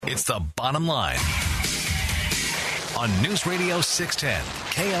It's the bottom line. On News Radio 610,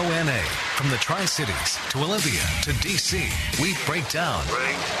 KONA. From the Tri-Cities to Olympia to D.C., we break down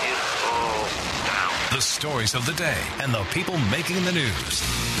the stories of the day and the people making the news.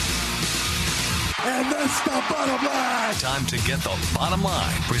 And that's the bottom line. Time to get the bottom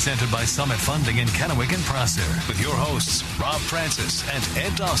line. Presented by Summit Funding in Kennewick and Prosser. With your hosts, Rob Francis and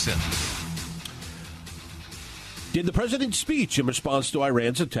Ed Dawson. Did the president's speech in response to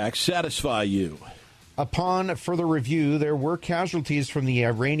Iran's attack satisfy you? Upon further review, there were casualties from the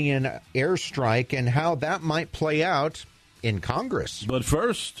Iranian airstrike and how that might play out in Congress. But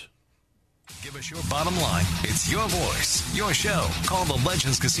first, give us your bottom line. It's your voice, your show. Call the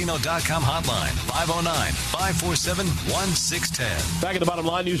legendscasino.com hotline, 509-547-1610. Back at the bottom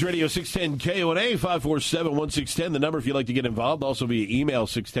line, News Radio 610 KONA, 547-1610. The number if you'd like to get involved. Also via email,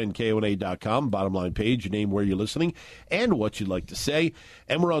 610KONA.com. Bottom line page, your name, where you're listening, and what you'd like to say.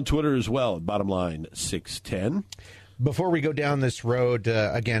 And we're on Twitter as well at Bottom Line 610. Before we go down this road,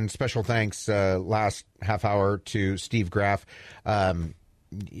 again, special thanks last half hour to Steve Graff.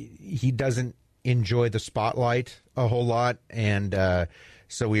 He doesn't enjoy the spotlight a whole lot, and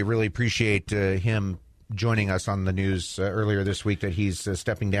so we really appreciate him joining us on the news earlier this week that he's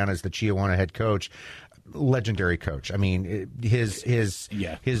stepping down as the Chiawana head coach. Legendary coach. I mean, his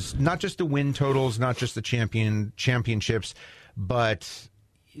not just the win totals, not just the championships, but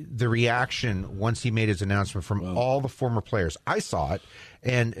the reaction once he made his announcement from all the former players. I saw it,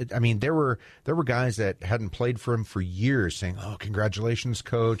 and I mean, there were guys that hadn't played for him for years saying, "Oh, congratulations,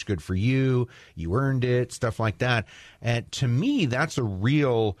 coach! Good for you! You earned it!" Stuff like that. And to me, that's a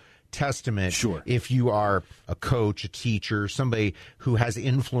real testament. Sure. If you are a coach, a teacher, somebody who has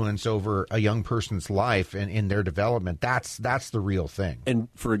influence over a young person's life and in their development, that's the real thing. And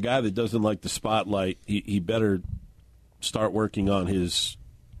for a guy that doesn't like the spotlight, he better start working on his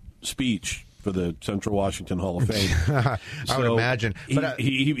speech for the Central Washington Hall of Fame. I would imagine. But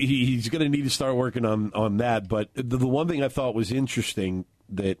he's going to need to start working on that. But the one thing I thought was interesting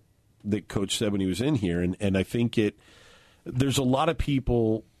that Coach said when he was in here, and I think there's a lot of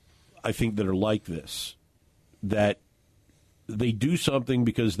people, I think, that are like this, that they do something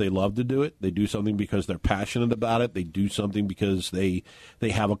because they love to do it. They do something because they're passionate about it. They do something because they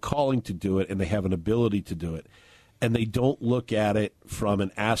have a calling to do it and they have an ability to do it. And they don't look at it from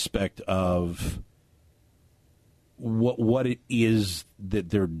an aspect of what it is that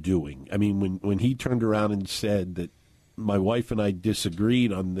they're doing. I mean, when he turned around and said that my wife and I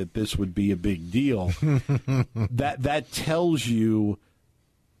disagreed on that this would be a big deal, that tells you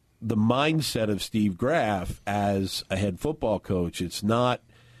the mindset of Steve Graff as a head football coach. It's not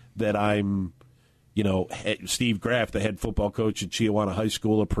that I'm, Steve Graff, the head football coach at Chiawana High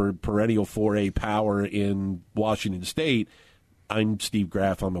School, a perennial 4A power in Washington State. I'm Steve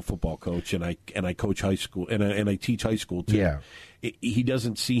Graff. I'm a football coach, and I coach high school, and I teach high school too. Yeah. He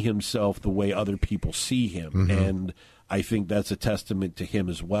doesn't see himself the way other people see him, and I think that's a testament to him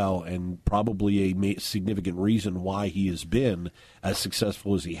as well, and probably a significant reason why he has been as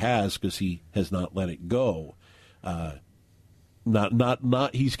successful as he has, because he has not let it go.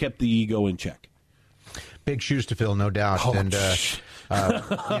 He's kept the ego in check. Big shoes to fill, no doubt. Oh, and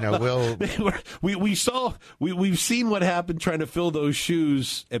we've seen what happened trying to fill those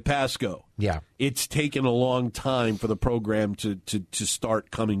shoes at Pasco. Yeah, it's taken a long time for the program to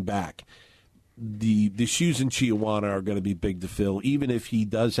start coming back. The shoes in Chiawana are going to be big to fill, even if he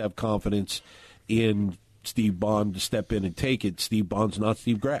does have confidence in Steve Bond to step in and take it. Steve Bond's not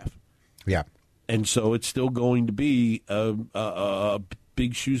Steve Graff. Yeah, and so it's still going to be a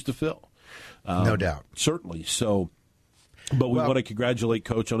big shoes to fill. No doubt. Certainly. So, but we want to congratulate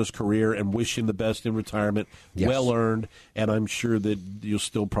Coach on his career and wish him the best in retirement. Yes. Well earned. And I'm sure that you'll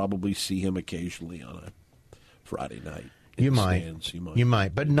still probably see him occasionally on a Friday night. You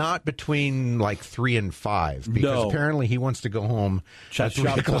might. But not between like 3 and 5, because apparently he wants to go home at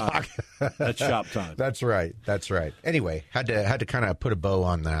 3 o'clock. That's shop time. That's right. Anyway, had to kind of put a bow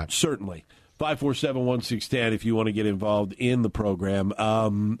on that. Certainly. 547-1610 if you want to get involved in the program.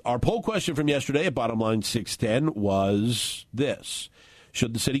 Our poll question from yesterday at Bottom Line 610 was this: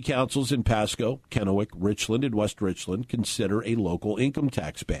 should the city councils in Pasco, Kennewick, Richland, and West Richland consider a local income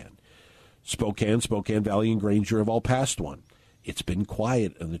tax ban? Spokane Valley, and Granger have all passed one. It's been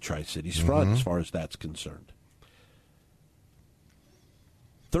quiet on the Tri-Cities front as far as that's concerned.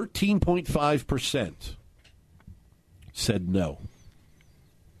 13.5% said no.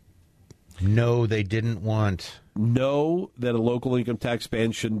 No, they didn't want. No, that a local income tax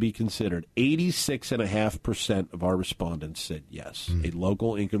ban shouldn't be considered. 86.5% of our respondents said yes. A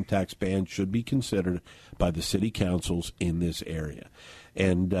local income tax ban should be considered by the city councils in this area.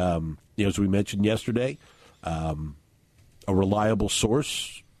 And as we mentioned yesterday, a reliable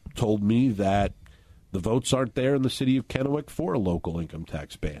source told me that the votes aren't there in the city of Kennewick for a local income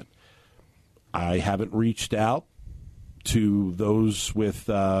tax ban. I haven't reached out to those with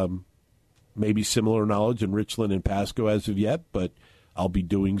maybe similar knowledge in Richland and Pasco as of yet, but I'll be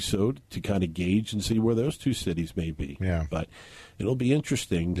doing so to kind of gauge and see where those two cities may be. Yeah. But it'll be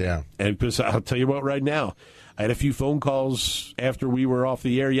interesting. Yeah. And because I'll tell you what, right now, I had a few phone calls after we were off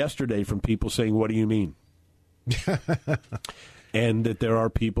the air yesterday from people saying, "What do you mean?" And that there are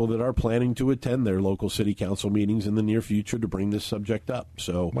people that are planning to attend their local city council meetings in the near future to bring this subject up.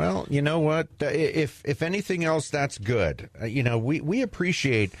 So, well, you know what? If anything else, that's good. We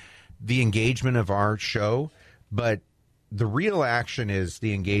appreciate the engagement of our show, but the real action is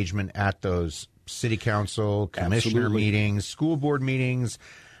the engagement at those city council, commissioner meetings, school board meetings,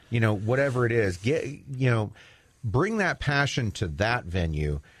 whatever it is. Bring that passion to that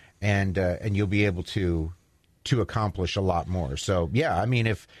venue, and you'll be able to accomplish a lot more. So, yeah, I mean,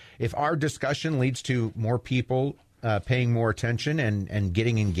 if our discussion leads to more people paying more attention and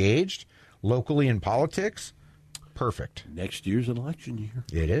getting engaged locally in politics, perfect. Next year's an election year.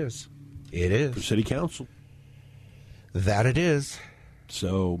 It is. It is. For city council. That it is.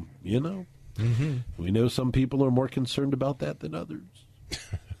 So, we know some people are more concerned about that than others.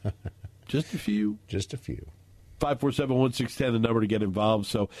 Just a few. Just a few. 547-1610, the number to get involved.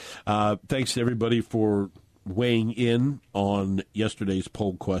 So, thanks to everybody for weighing in on yesterday's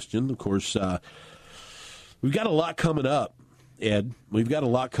poll question. Of course, we've got a lot coming up, Ed. We've got a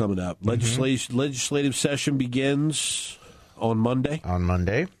lot coming up. Legislative session begins on Monday. On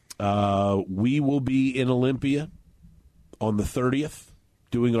Monday. We will be in Olympia on the 30th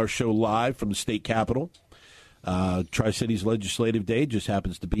doing our show live from the state capitol. Tri-Cities Legislative Day just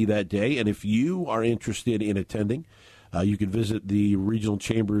happens to be that day. And if you are interested in attending, you can visit the Regional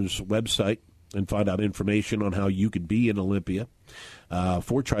Chamber's website and find out information on how you could be in Olympia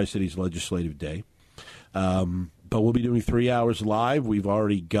for Tri-Cities Legislative Day. But we'll be doing 3 hours live. We've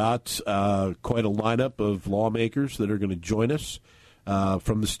already got quite a lineup of lawmakers that are going to join us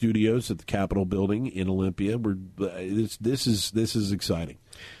from the studios at the Capitol building in Olympia. This is exciting.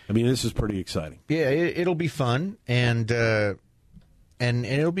 I mean, this is pretty exciting. Yeah, it'll be fun and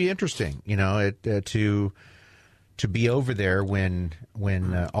it'll be interesting. To be over there when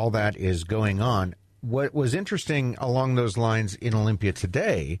all that is going on. What was interesting along those lines in Olympia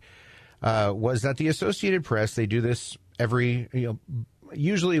today was that the Associated Press, they do this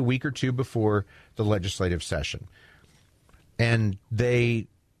usually a week or two before the legislative session. And they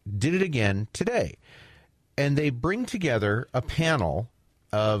did it again today. And they bring together a panel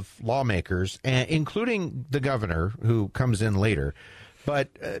of lawmakers, including the governor, who comes in later, but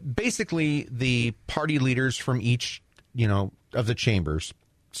basically the party leaders from each, of the chambers.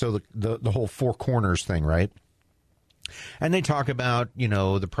 So the whole four corners thing, right? And they talk about,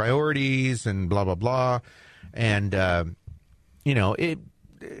 the priorities and blah, blah, blah. And, it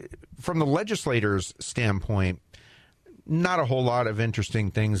from the legislators' standpoint, not a whole lot of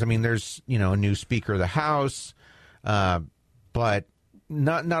interesting things. I mean, there's, a new Speaker of the House, but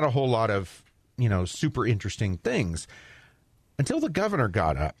not a whole lot of, super interesting things until the governor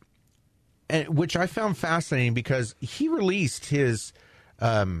got up, which I found fascinating because he released his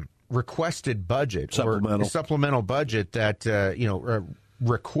requested budget or supplemental budget that,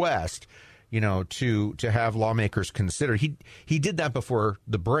 request, to have lawmakers consider. He did that before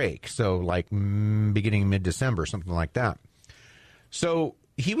the break, so like beginning mid-December, something like that. So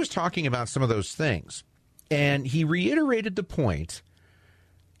he was talking about some of those things, and he reiterated the point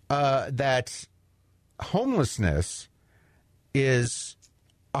that homelessness is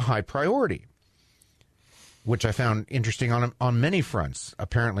a high priority, which I found interesting on many fronts.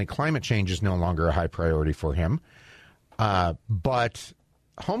 Apparently, climate change is no longer a high priority for him, but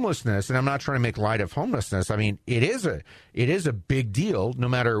homelessness, and I'm not trying to make light of homelessness. I mean, it is a big deal, no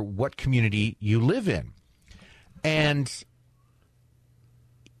matter what community you live in. And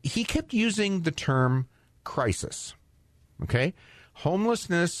he kept using the term crisis. Okay,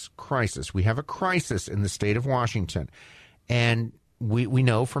 homelessness crisis. We have a crisis in the state of Washington, and we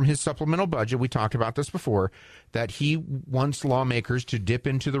know from his supplemental budget, we talked about this before, that he wants lawmakers to dip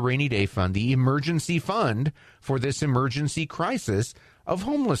into the rainy day fund, the emergency fund for this emergency crisis of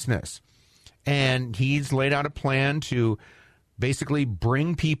homelessness. And he's laid out a plan to basically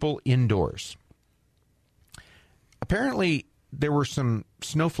bring people indoors. Apparently, there were some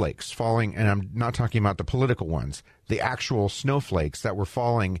snowflakes falling, and I'm not talking about the political ones, the actual snowflakes that were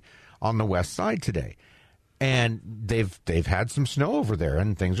falling on the west side today. And they've had some snow over there,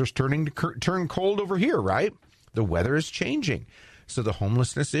 and things are starting to turn cold over here, right? The weather is changing. So the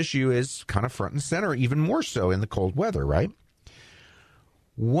homelessness issue is kind of front and center, even more so in the cold weather, right?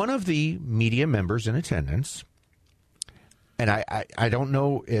 One of the media members in attendance, and I don't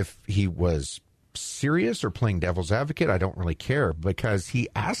know if he was serious or playing devil's advocate, I don't really care, because he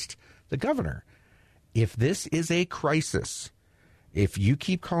asked the governor, if this is a crisis, if you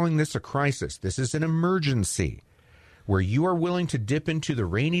keep calling this a crisis, this is an emergency, where you are willing to dip into the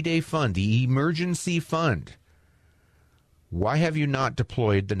rainy day fund, the emergency fund, why have you not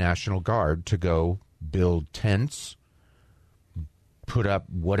deployed the National Guard to go build tents, put up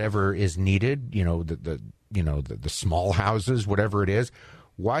whatever is needed, the small houses, whatever it is?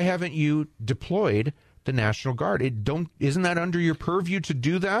 Why haven't you deployed the National Guard? Isn't that under your purview to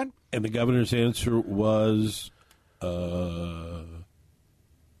do that? And the governor's answer was, No.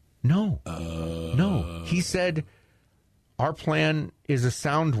 He said, our plan is a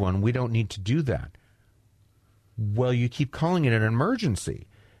sound one. We don't need to do that. Well, you keep calling it an emergency.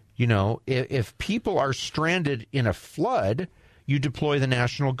 If people are stranded in a flood, you deploy the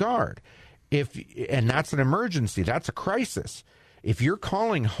National Guard. And that's an emergency. That's a crisis. If you're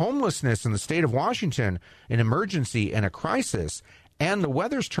calling homelessness in the state of Washington an emergency and a crisis, and the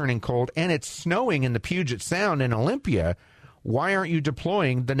weather's turning cold, and it's snowing in the Puget Sound and Olympia, why aren't you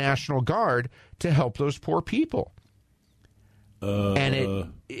deploying the National Guard to help those poor people?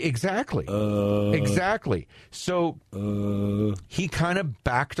 Exactly. So he kind of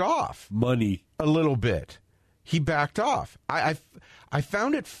backed off. Money. A little bit. He backed off. I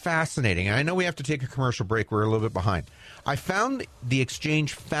found it fascinating. I know we have to take a commercial break. We're a little bit behind. I found the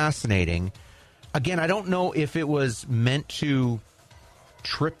exchange fascinating. Again, I don't know if it was meant to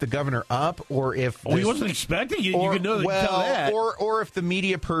trip the governor up, or if he wasn't expecting it. You could know tell that. Or if the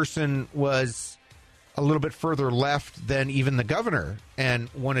media person was a little bit further left than even the governor and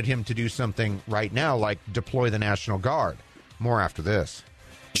wanted him to do something right now, like deploy the National Guard. More after this.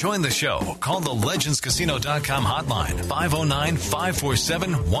 Join the show. Call the legendscasino.com hotline,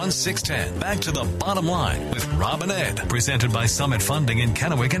 509-547-1610. Back to the bottom line with Rob and Ed, presented by Summit Funding in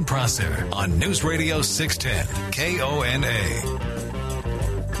Kennewick and Prosser on News Radio 610 KONA.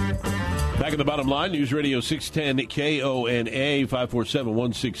 Back at the bottom line, News Radio 610 KONA,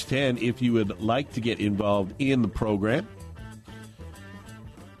 547-1610. If you would like to get involved in the program.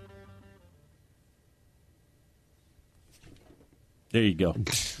 There you go.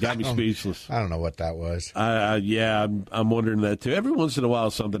 Got me speechless. I don't know what that was. Yeah, I'm wondering that too. Every once in a while,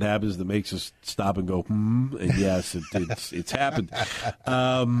 something happens that makes us stop and go, And yes, it's happened.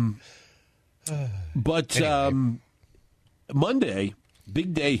 But anyway. Monday,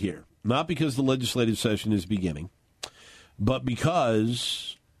 big day here. Not because the legislative session is beginning, but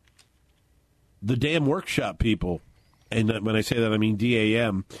because the damn workshop people, and when I say that, I mean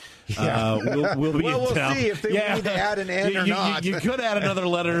DAM, will be in town. We'll see if they need to add an N or not. You could add another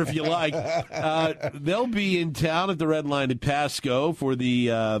letter if you like. They'll be in town at the Red Line at Pasco for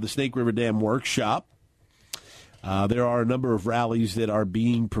the Snake River Dam workshop. There are a number of rallies that are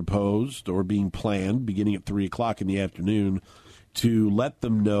being proposed or being planned beginning at 3 o'clock in the afternoon to let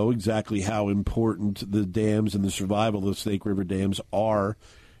them know exactly how important the dams and the survival of the Snake River dams are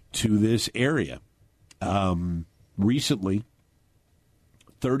to this area. Recently,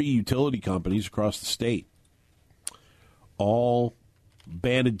 30 utility companies across the state all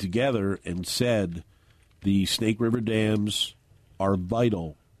banded together and said the Snake River dams are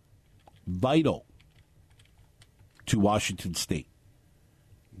vital to Washington State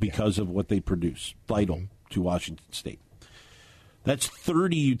because of what they produce. Vital to Washington State. That's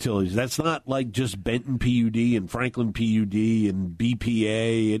 30 utilities. That's not like just Benton PUD and Franklin PUD and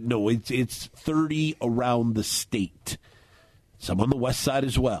BPA. No, it's 30 around the state. Some on the west side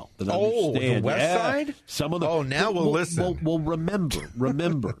as well. The west side? Some on the. Oh, now we'll listen. Well, remember,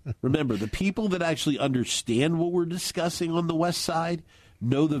 the people that actually understand what we're discussing on the west side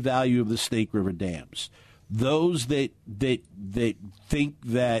know the value of the Snake River dams. Those that think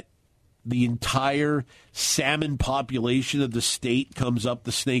that the entire salmon population of the state comes up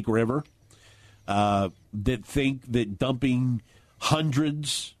the Snake River, that think that dumping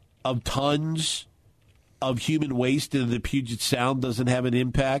hundreds of tons of human waste into the Puget Sound doesn't have an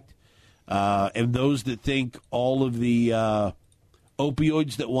impact, and those that think all of the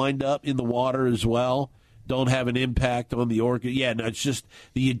opioids that wind up in the water as well don't have an impact on the orca. Yeah, no, it's just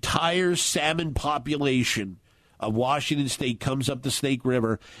the entire salmon population of Washington State comes up the Snake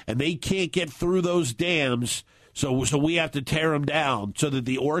River, and they can't get through those dams, So we have to tear them down so that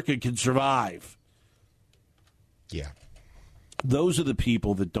the orca can survive. Yeah. Those are the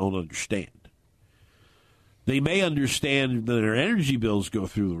people that don't understand. They may understand that their energy bills go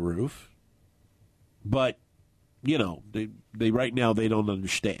through the roof, but, they right now they don't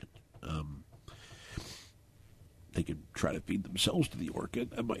understand. They could try to feed themselves to the orca.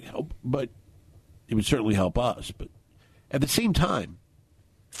 That might help, but it would certainly help us. But at the same time,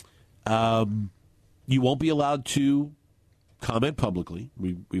 you won't be allowed to comment publicly.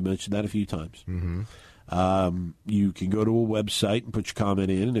 We mentioned that a few times. Mm-hmm. You can go to a website and put your comment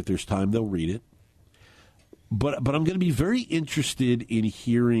in, and if there's time, they'll read it. But I'm going to be very interested in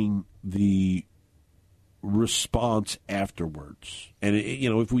hearing the response afterwards. And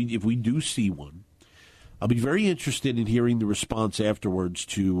if we do see one, I'll be very interested in hearing the response afterwards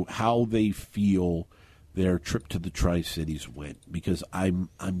to how they feel their trip to the Tri-Cities went, because I'm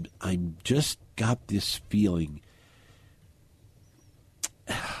just got this feeling.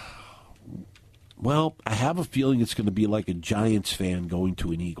 Well, I have a feeling it's going to be like a Giants fan going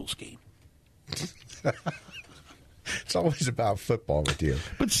to an Eagles game. It's always about football with you.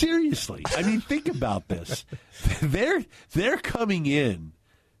 But seriously, I mean, think about this. They're coming in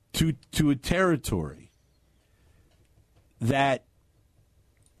to a territory that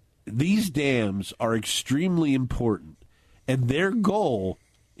these dams are extremely important, and their goal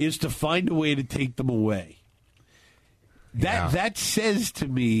is to find a way to take them away. That says to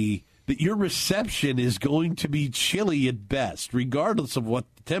me that your reception is going to be chilly at best, regardless of what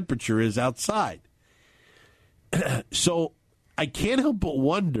the temperature is outside. So I can't help but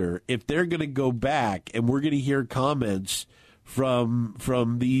wonder if they're going to go back and we're going to hear comments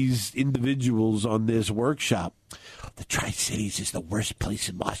from these individuals on this workshop. The Tri-Cities is the worst place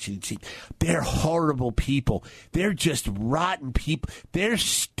in Washington State. They're horrible people. They're just rotten people. They're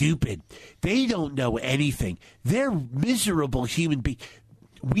stupid. They don't know anything. They're miserable human beings.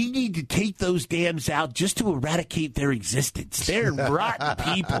 We need to take those dams out just to eradicate their existence. They're rotten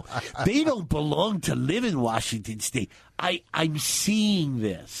people. They don't belong to live in Washington State. I'm seeing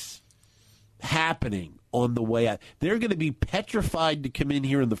this happening on the way out. They're going to be petrified to come in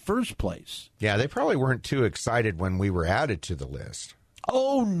here in the first place. Yeah, they probably weren't too excited when we were added to the list.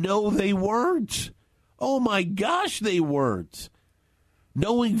 Oh, no, they weren't. Oh, my gosh, they weren't.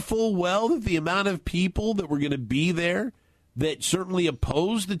 Knowing full well that the amount of people that were going to be there that certainly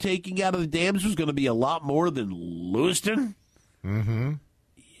opposed the taking out of the dams was going to be a lot more than Lewiston. Mm-hmm.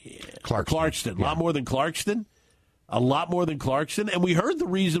 Yeah. Clarkston. Yeah. A lot more than Clarkston. A lot more than Clarkston. And we heard the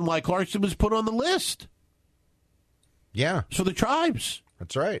reason why Clarkston was put on the list. Yeah. So the tribes.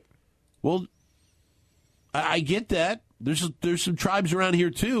 That's right. Well, I get that. There's some tribes around here,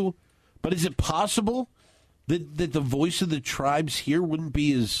 too. But is it possible that the voice of the tribes here wouldn't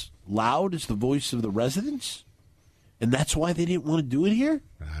be as loud as the voice of the residents? And that's why they didn't want to do it here?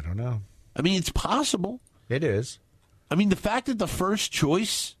 I don't know. I mean, it's possible. It is. I mean, the fact that the first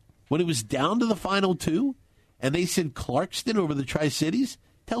choice, when it was down to the final two, and they said Clarkston over the Tri-Cities,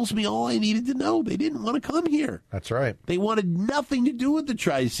 tells me all I needed to know. They didn't want to come here. That's right. They wanted nothing to do with the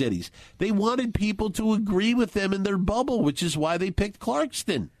Tri-Cities. They wanted people to agree with them in their bubble, which is why they picked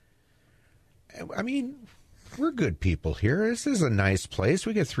Clarkston. I mean, we're good people here. This is a nice place.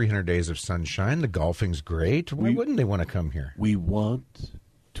 We get 300 days of sunshine. The golfing's great. Why wouldn't they want to come here? We want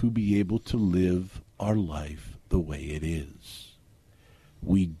to be able to live our life the way it is.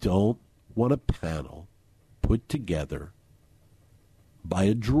 We don't want a panel put together by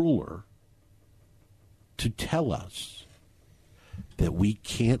a drooler to tell us that we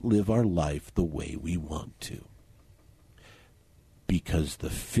can't live our life the way we want to. Because the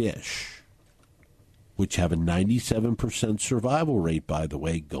fish, which have a 97% survival rate, by the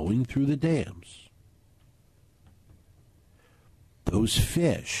way, going through the dams, those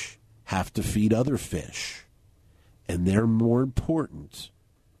fish have to feed other fish, and they're more important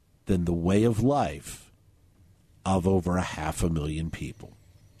than the way of life of over 500,000 people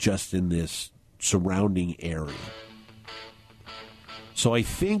just in this surrounding area. So I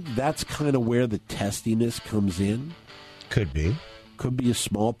think that's kind of where the testiness comes in. Could be. Could be a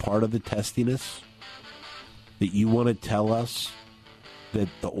small part of the testiness. That you want to tell us that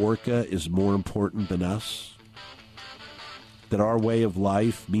the orca is more important than us? That our way of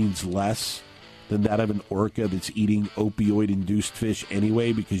life means less than that of an orca that's eating opioid-induced fish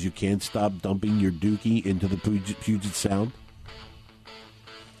anyway because you can't stop dumping your dookie into the Puget Sound?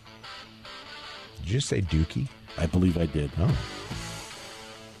 Did you say dookie? I believe I did. Oh.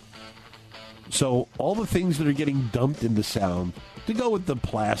 So all the things that are getting dumped in the Sound, to go with the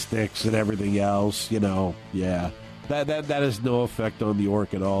plastics and everything else, that has no effect on the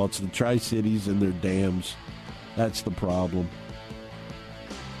orca at all. It's the Tri-Cities and their dams That's the problem.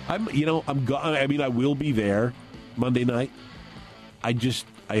 I will be there Monday night. I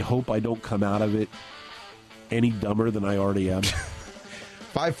hope I don't come out of it any dumber than I already am.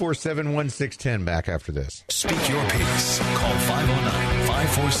 547-1610 back after this. Speak your piece. Call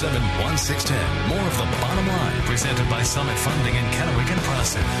 509-547-1610. More of the Bottom Line presented by Summit Funding in Kennewick and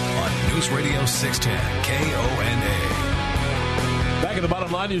Prosser on News Radio 610 KONA. Back at the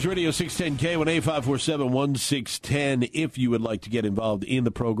Bottom Line, News Radio 610 KONA 547-1610. If you would like to get involved in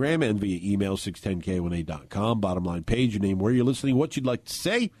the program and via email 610kona.com, Bottom Line page, your name, where you're listening, what you'd like to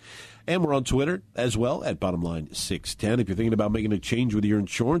say. And we're on Twitter as well at Bottomline 610. If you're thinking about making a change with your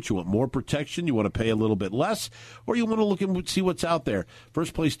insurance, you want more protection, you want to pay a little bit less, or you want to look and see what's out there.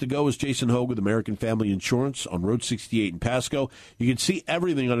 First place to go is Jason Hogue with American Family Insurance on Road 68 in Pasco. You can see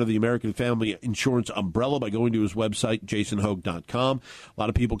everything under the American Family Insurance umbrella by going to his website, jasonhogue.com. A lot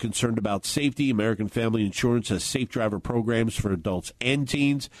of people concerned about safety. American Family Insurance has safe driver programs for adults and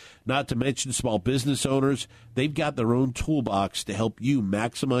teens, not to mention small business owners. They've got their own toolbox to help you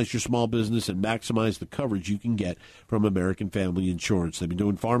maximize your small business and maximize the coverage you can get from American Family Insurance. They've been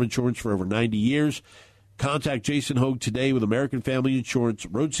doing farm insurance for over 90 years. Contact Jason Hogue today with American Family Insurance,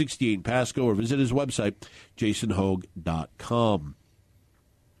 Road 68 in Pasco, or visit his website, jasonhogue.com.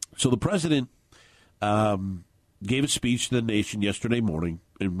 So the president gave a speech to the nation yesterday morning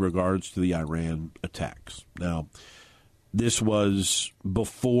in regards to the Iran attacks. Now, this was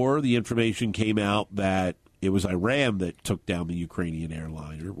before the information came out that it was Iran that took down the Ukrainian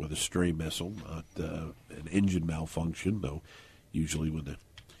airliner with a stray missile, not an engine malfunction, though usually when the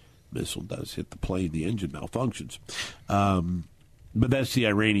missile does hit the plane, the engine malfunctions. But that's the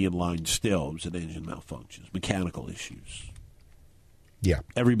Iranian line still. It was an engine malfunctions, mechanical issues. Yeah.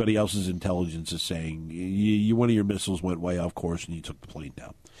 Everybody else's intelligence is saying one of your missiles went way off course and you took the plane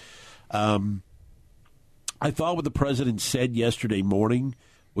down. I thought what the president said yesterday morning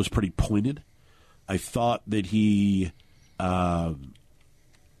was pretty pointed. I thought that he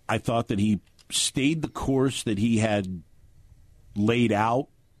stayed the course that he had laid out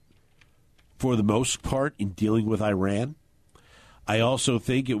for the most part in dealing with Iran. I also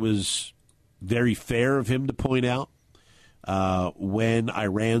think it was very fair of him to point out when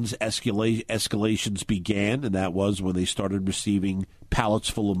Iran's escalations began, and that was when they started receiving pallets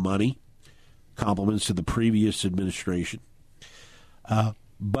full of money, compliments to the previous administration.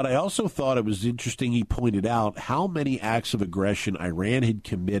 But I also thought it was interesting he pointed out how many acts of aggression Iran had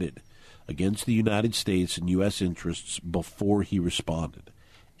committed against the United States and U.S. interests before he responded.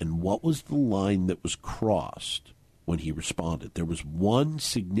 And what was the line that was crossed when he responded? There was one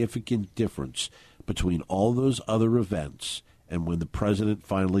significant difference between all those other events and when the president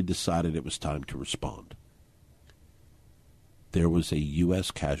finally decided it was time to respond. There was a U.S.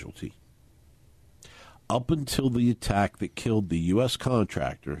 casualty. Up until the attack that killed the U.S.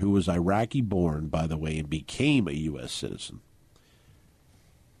 contractor, who was Iraqi-born, by the way, and became a U.S. citizen,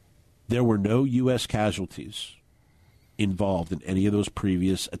 there were no U.S. casualties involved in any of those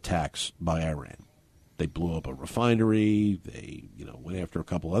previous attacks by Iran. They blew up a refinery, they went after a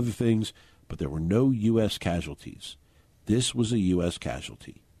couple other things, but there were no U.S. casualties. This was a U.S.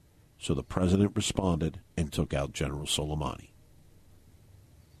 casualty. So the president responded and took out General Soleimani.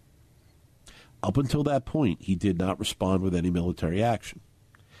 Up until that point, he did not respond with any military action.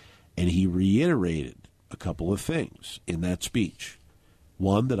 And he reiterated a couple of things in that speech.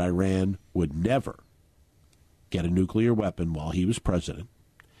 One, that Iran would never get a nuclear weapon while he was president.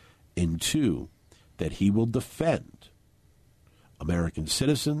 And two, that he will defend American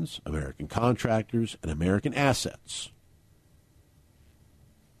citizens, American contractors, and American assets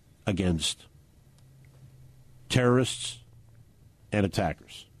against terrorists and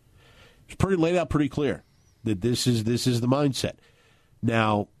attackers. It's pretty laid out pretty clear that this is the mindset.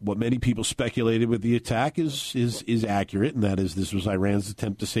 Now, what many people speculated with the attack is accurate, and that is this was Iran's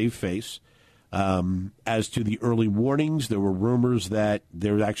attempt to save face. As to the early warnings, there were rumors that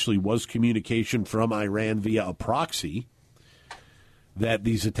there actually was communication from Iran via a proxy that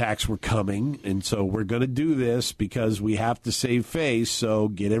these attacks were coming, and so we're going to do this because we have to save face, so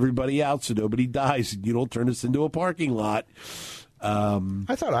get everybody out so nobody dies and you don't turn this into a parking lot.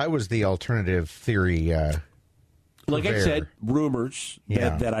 I thought I was the alternative theory. Like I said, rumors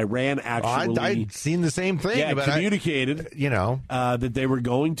that Iran actually... I'd seen the same thing. But communicated that they were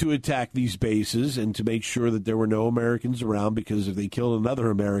going to attack these bases and to make sure that there were no Americans around, because if they killed another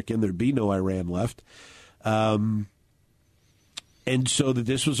American, there'd be no Iran left. And so that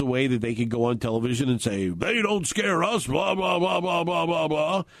this was a way that they could go on television and say, they don't scare us, blah, blah, blah, blah, blah, blah,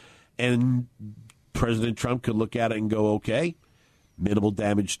 blah. And President Trump could look at it and go, okay, minimal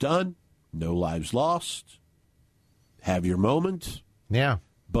damage done, no lives lost. have your moment. Yeah.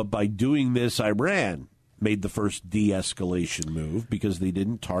 But by doing this, Iran made the first de-escalation move because they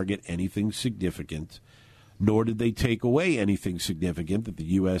didn't target anything significant, nor did they take away anything significant that the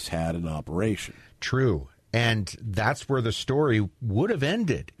U.S. had in operation. True. And that's where the story would have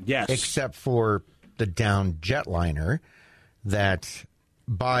ended. Yes. Except for the downed jetliner that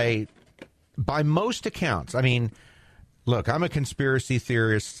by most accounts, I mean, look, I'm a conspiracy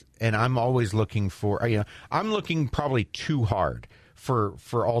theorist, and I'm always looking for, I'm looking probably too hard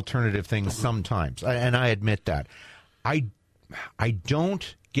for alternative things sometimes, and I admit that. I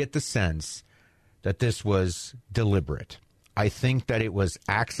don't get the sense that this was deliberate. I think that it was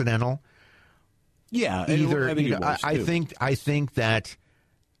accidental. Yeah, I think that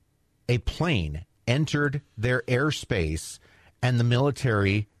a plane entered their airspace and the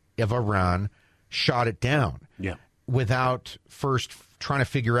military of Iran shot it down. Yeah. Without first trying to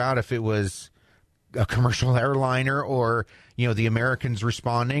figure out if it was a commercial airliner or, the Americans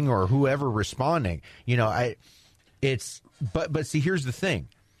responding or whoever responding. But see, here's the thing.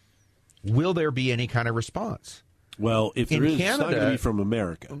 Will there be any kind of response? Well, if there is, Canada, it's not going to be from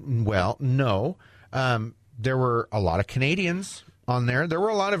America. Well, no. There were a lot of Canadians on there. There were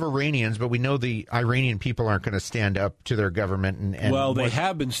a lot of Iranians, but we know the Iranian people aren't going to stand up to their government. And they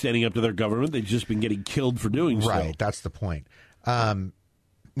have been standing up to their government. They've just been getting killed for doing so. Right, that's the point.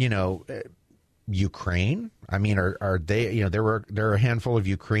 Ukraine. I mean, are they? There are a handful of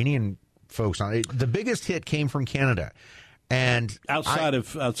Ukrainian folks on it. The biggest hit came from Canada, and outside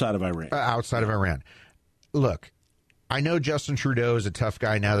of Iran. Outside of Iran. Look, I know Justin Trudeau is a tough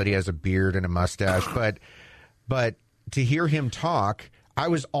guy now that he has a beard and a mustache, but to hear him talk, I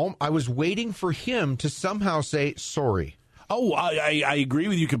was waiting for him to somehow say sorry. Oh, I agree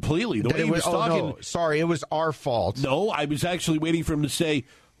with you completely. The way he was talking, no, sorry, it was our fault. No, I was actually waiting for him to say,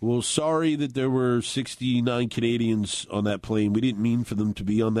 well, sorry that there were 69 Canadians on that plane. We didn't mean for them to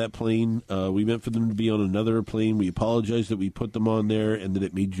be on that plane. We meant for them to be on another plane. We apologize that we put them on there and that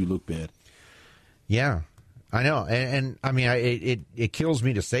it made you look bad. Yeah, I know. And I mean, it kills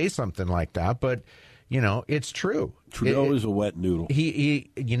me to say something like that, but, it's true. Trudeau is a wet noodle.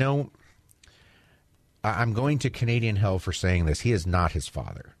 I'm going to Canadian hell for saying this. He is not his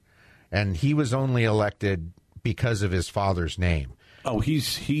father. And he was only elected because of his father's name. Oh,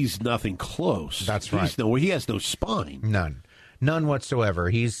 he's nothing close. That's right. He has no spine. None whatsoever.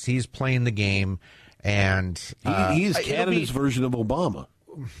 He's playing the game, and he's Canada's version of Obama.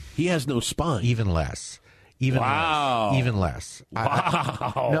 He has no spine. Even less. Wow. Even less.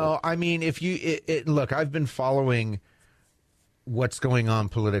 Wow. No, I mean, if you look, I've been following what's going on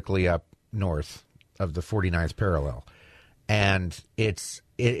politically up north of the 49th parallel, and it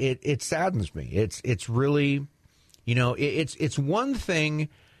saddens me. It's really. It's one thing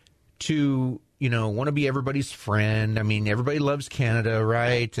to, want to be everybody's friend. I mean, everybody loves Canada,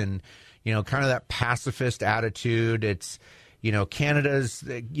 right? And, kind of that pacifist attitude. It's, Canada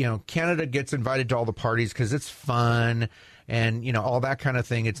gets invited to all the parties because it's fun and, all that kind of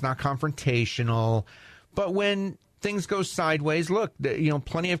thing. It's not confrontational. But when things go sideways, look,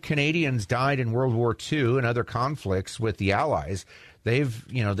 plenty of Canadians died in World War II and other conflicts with the Allies. They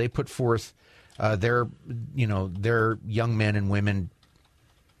put forth their young men and women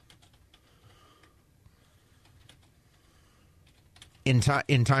in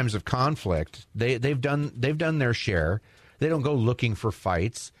times of conflict. They've done their share. They don't go looking for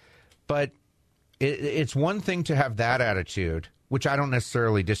fights, but it's one thing to have that attitude, which I don't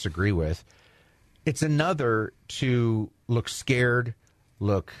necessarily disagree with. It's another to look scared,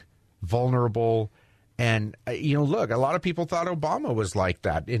 look vulnerable. And, look, a lot of people thought Obama was like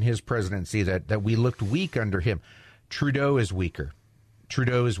that in his presidency, that we looked weak under him. Trudeau is weaker.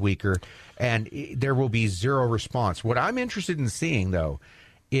 And there will be zero response. What I'm interested in seeing, though,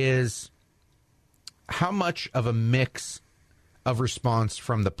 is how much of a mix of response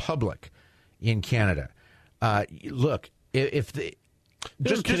from the public in Canada. Look, if the...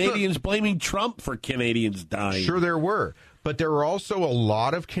 Just Canadians blaming Trump for Canadians dying. Sure there were. But there were also a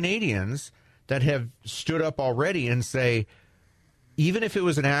lot of Canadians that have stood up already and say, even if it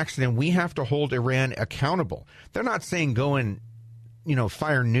was an accident, we have to hold Iran accountable. They're not saying go and,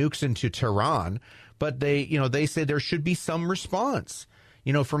 fire nukes into Tehran, but they say there should be some response,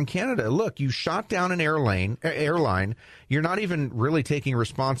 from Canada. Look, you shot down an airline. You're not even really taking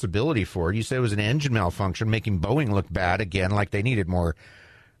responsibility for it. You say it was an engine malfunction, making Boeing look bad again, like they needed more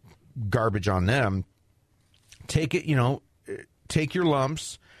garbage on them. Take it, take your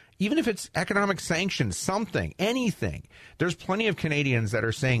lumps. Even if it's economic sanctions, something, anything. There's plenty of Canadians that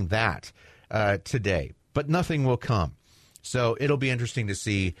are saying that today, but nothing will come. So it'll be interesting to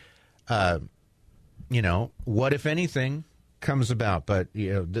see what, if anything, comes about? But,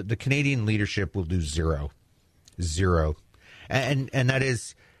 the Canadian leadership will do zero. And that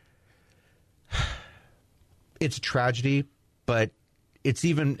is, it's a tragedy, but it's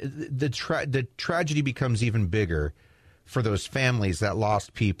even, the tragedy becomes even bigger for those families that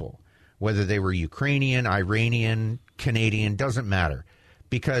lost people, whether they were Ukrainian, Iranian, Canadian, doesn't matter,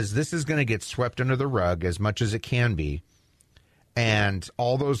 because this is going to get swept under the rug as much as it can be. And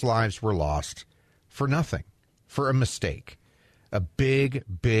all those lives were lost for nothing, for a mistake, a big,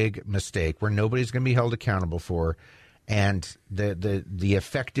 big mistake where nobody's going to be held accountable for. And the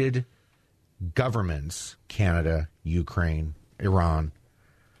affected governments, Canada, Ukraine, Iran,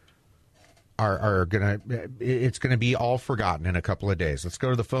 are it's going to be all forgotten in a couple of days. Let's go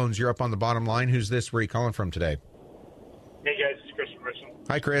to the phones. You're up on the bottom line. Who's this? Where are you calling from today? Hey, guys, it's Chris from Richmond.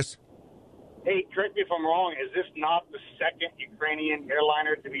 Hi, Chris. Hey, correct me if I'm wrong. Is this not the second Ukrainian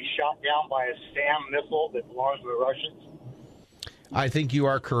airliner to be shot down by a SAM missile that belongs to the Russians? I think you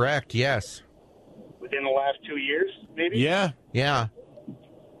are correct, yes. Within the last 2 years, maybe? Yeah.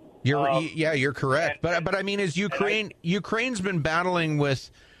 You're correct. But I mean, is Ukraine's been battling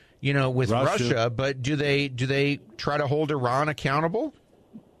with Russia, but do they try to hold Iran accountable?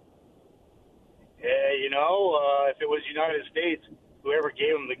 If it was the United States, whoever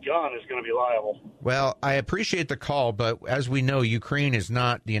gave them the gun is going to be liable. Well, I appreciate the call, but as we know, Ukraine is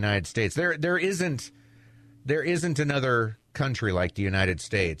not the United States. There isn't another country like the United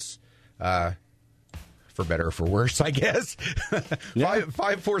States. For better or for worse, I guess.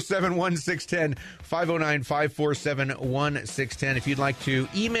 547-1610, 509-547-1610. If you'd like to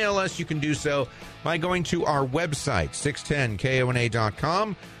email us, you can do so by going to our website,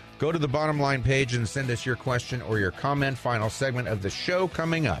 610kona.com. Go to the bottom line page and send us your question or your comment. Final segment of the show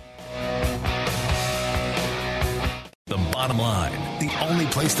coming up. The Bottom Line, the only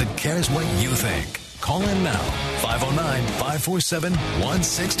place that cares what you think. Call in now,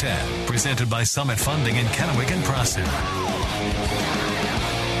 509-547-1610. Presented by Summit Funding in Kennewick and Prosser.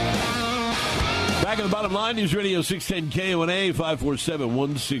 Back at the Bottom Line, News Radio 610 KONA,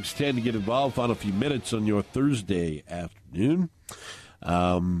 547-1610 to get involved. Final few minutes on your Thursday afternoon.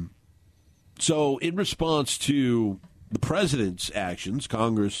 So in response to the president's actions,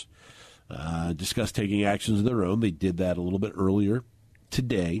 Congress discussed taking actions of their own. They did that a little bit earlier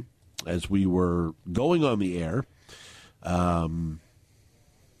today as we were going on the air. The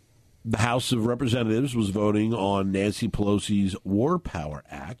House of Representatives was voting on Nancy Pelosi's War Power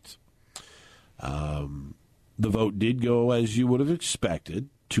Act. The vote did go as you would have expected,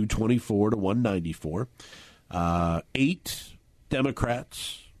 224 to 194. 8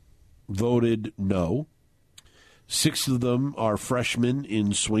 Democrats voted no. 6 of them are freshmen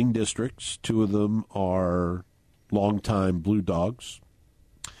in swing districts. 2 of them are longtime Blue Dogs.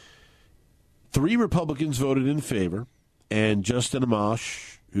 3 Republicans voted in favor, and Justin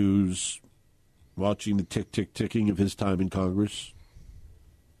Amash, who's watching the ticking of his time in Congress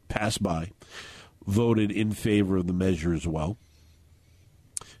pass by, voted in favor of the measure as well.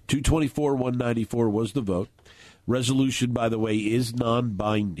 224-194 was the vote. Resolution, by the way, is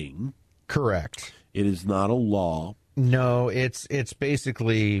non-binding. Correct. It is not a law. No, it's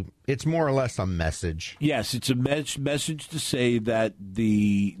basically, it's more or less a message. Yes, it's a message to say that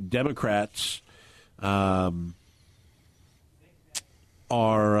the Democrats are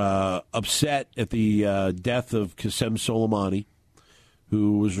upset at the death of Qasem Soleimani,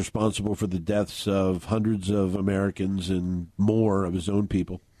 who was responsible for the deaths of hundreds of Americans and more of his own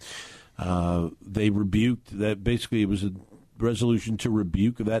people. They rebuked that. Basically, it was a resolution to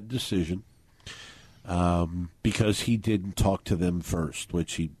rebuke that decision because he didn't talk to them first,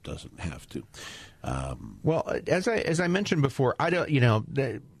 which he doesn't have to. Well, as I mentioned before, I don't.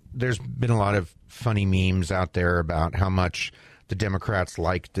 There's been a lot of funny memes out there about how much the Democrats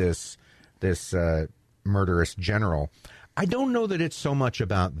like this murderous general. I don't know that it's so much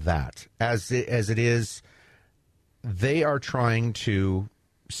about that as it is. They are trying to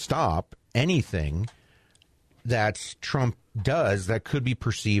stop anything that Trump does that could be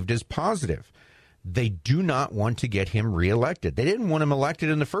perceived as positive. They do not want to get him reelected. They didn't want him elected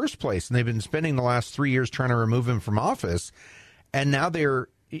in the first place, and they've been spending the last 3 years trying to remove him from office. And now they're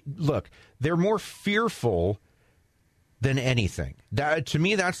more fearful than anything. To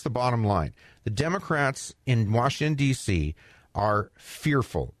me, that's the bottom line. The Democrats in Washington, D.C. are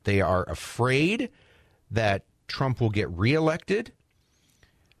fearful. They are afraid that Trump will get reelected.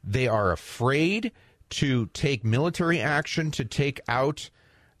 They are afraid to take military action to take out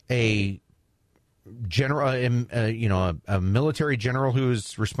a general, a military general who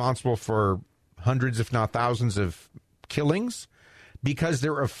is responsible for hundreds, if not thousands, of killings, because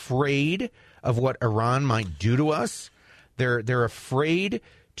they're afraid of what Iran might do to us. They're afraid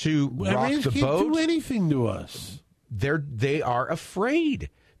to rock the boat. Can't do anything to us. They are afraid.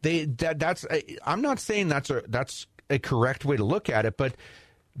 I'm not saying that's a correct way to look at it, but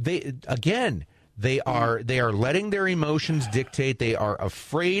they are letting their emotions dictate. They are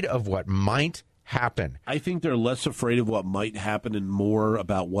afraid of what might happen. I think they're less afraid of what might happen and more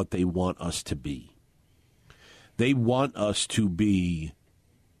about what they want us to be. They want us to be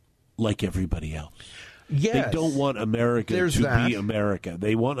like everybody else. Yes. They don't want America to be America.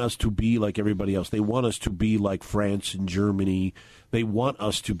 They want us to be like everybody else. They want us to be like France and Germany. They want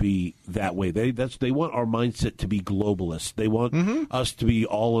us to be that way. They want our mindset to be globalist. They want us to be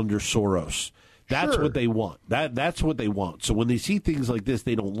all under Soros. That's what they want. That's what they want. So when they see things like this,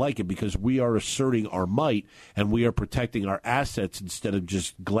 they don't like it because we are asserting our might and we are protecting our assets instead of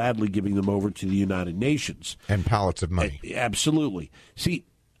just gladly giving them over to the United Nations. And pallets of money. Absolutely. See,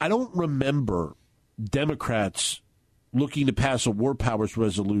 I don't remember Democrats looking to pass a war powers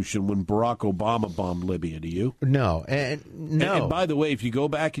resolution when Barack Obama bombed Libya. Do you? No. And by the way, if you go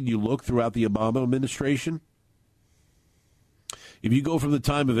back and you look throughout the Obama administration, if you go from the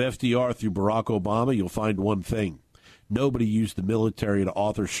time of FDR through Barack Obama, you'll find one thing. Nobody used the military to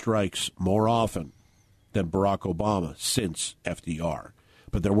author strikes more often than Barack Obama since FDR.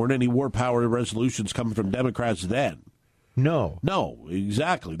 But there weren't any war power resolutions coming from Democrats then. No,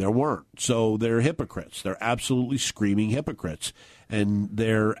 exactly. There weren't. So they're hypocrites. They're absolutely screaming hypocrites. And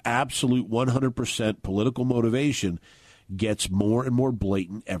their absolute 100% political motivation gets more and more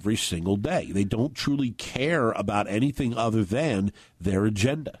blatant every single day. They don't truly care about anything other than their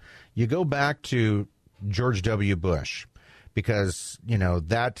agenda. You go back to George W. Bush because,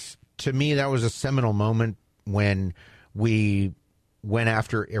 that, to me, that was a seminal moment when we went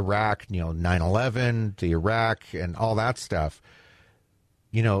after Iraq, 9/11, the Iraq, and all that stuff.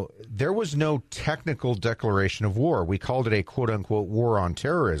 There was no technical declaration of war. We called it a quote-unquote war on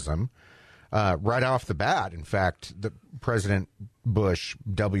terrorism right off the bat. In fact, the President Bush,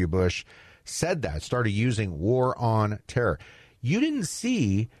 W. Bush, said that, started using war on terror. You didn't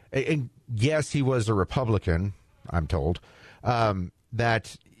see, and yes, he was a Republican, I'm told,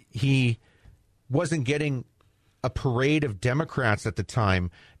 that he wasn't getting a parade of Democrats at the time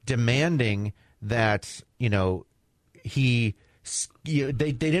demanding that, they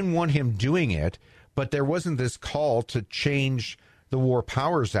didn't want him doing it, but there wasn't this call to change the War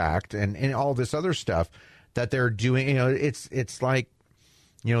Powers Act and all this other stuff that they're doing. It's like,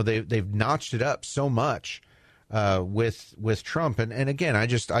 they've notched it up so much with Trump. And again,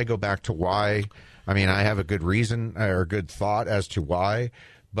 I go back to why. I mean, I have a good reason or a good thought as to why.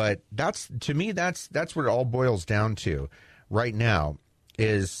 But to me, that's what it all boils down to right now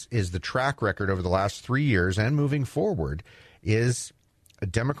is the track record over the last 3 years and moving forward is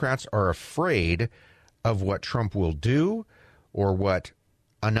Democrats are afraid of what Trump will do or what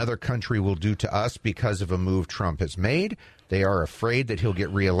another country will do to us because of a move Trump has made. They are afraid that he'll get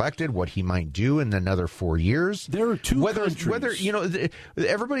reelected, what he might do in another 4 years. There are two countries. Whether,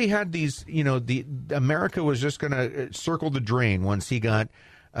 everybody had these, America was just going to circle the drain once he got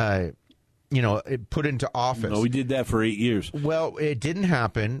put into office. No, we did that for 8 years. Well, it didn't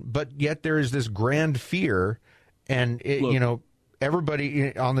happen, but yet there is this grand fear, and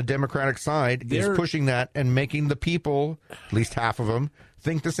everybody on the Democratic side is pushing that and making the people, at least half of them,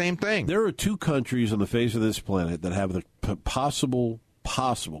 think the same thing. There are two countries on the face of this planet that have the possible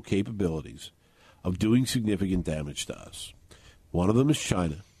capabilities of doing significant damage to us. One of them is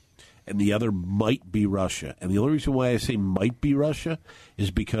China, and the other might be Russia. And the only reason why I say might be Russia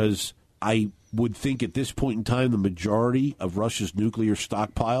is because I would think at this point in time the majority of Russia's nuclear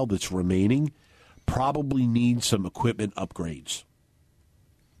stockpile that's remaining probably needs some equipment upgrades.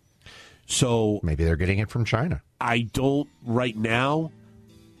 So maybe they're getting it from China. I don't right now.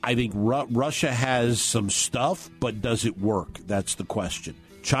 I think Russia has some stuff, but does it work? That's the question.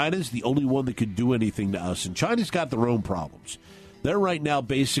 China's the only one that could do anything to us, and China's got their own problems. They're right now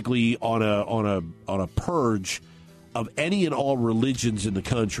basically on a purge of any and all religions in the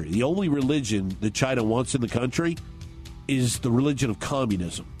country. The only religion that China wants in the country is the religion of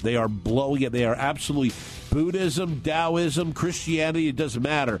communism. They are blowing it. They are absolutely Buddhism, Taoism, Christianity, it doesn't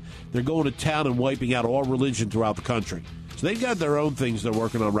matter. They're going to town and wiping out all religion throughout the country. So they've got their own things they're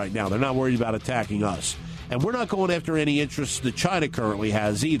working on right now. They're not worried about attacking us. And we're not going after any interests that China currently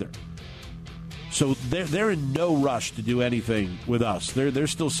has either. So they're in no rush to do anything with us. They're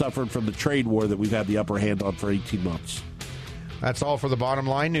still suffering from the trade war that we've had the upper hand on for 18 months. That's all for the Bottom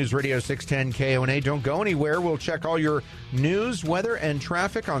Line. News Radio 610 KONA. Don't go anywhere. We'll check all your news, weather, and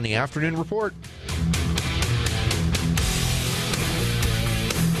traffic on the Afternoon Report.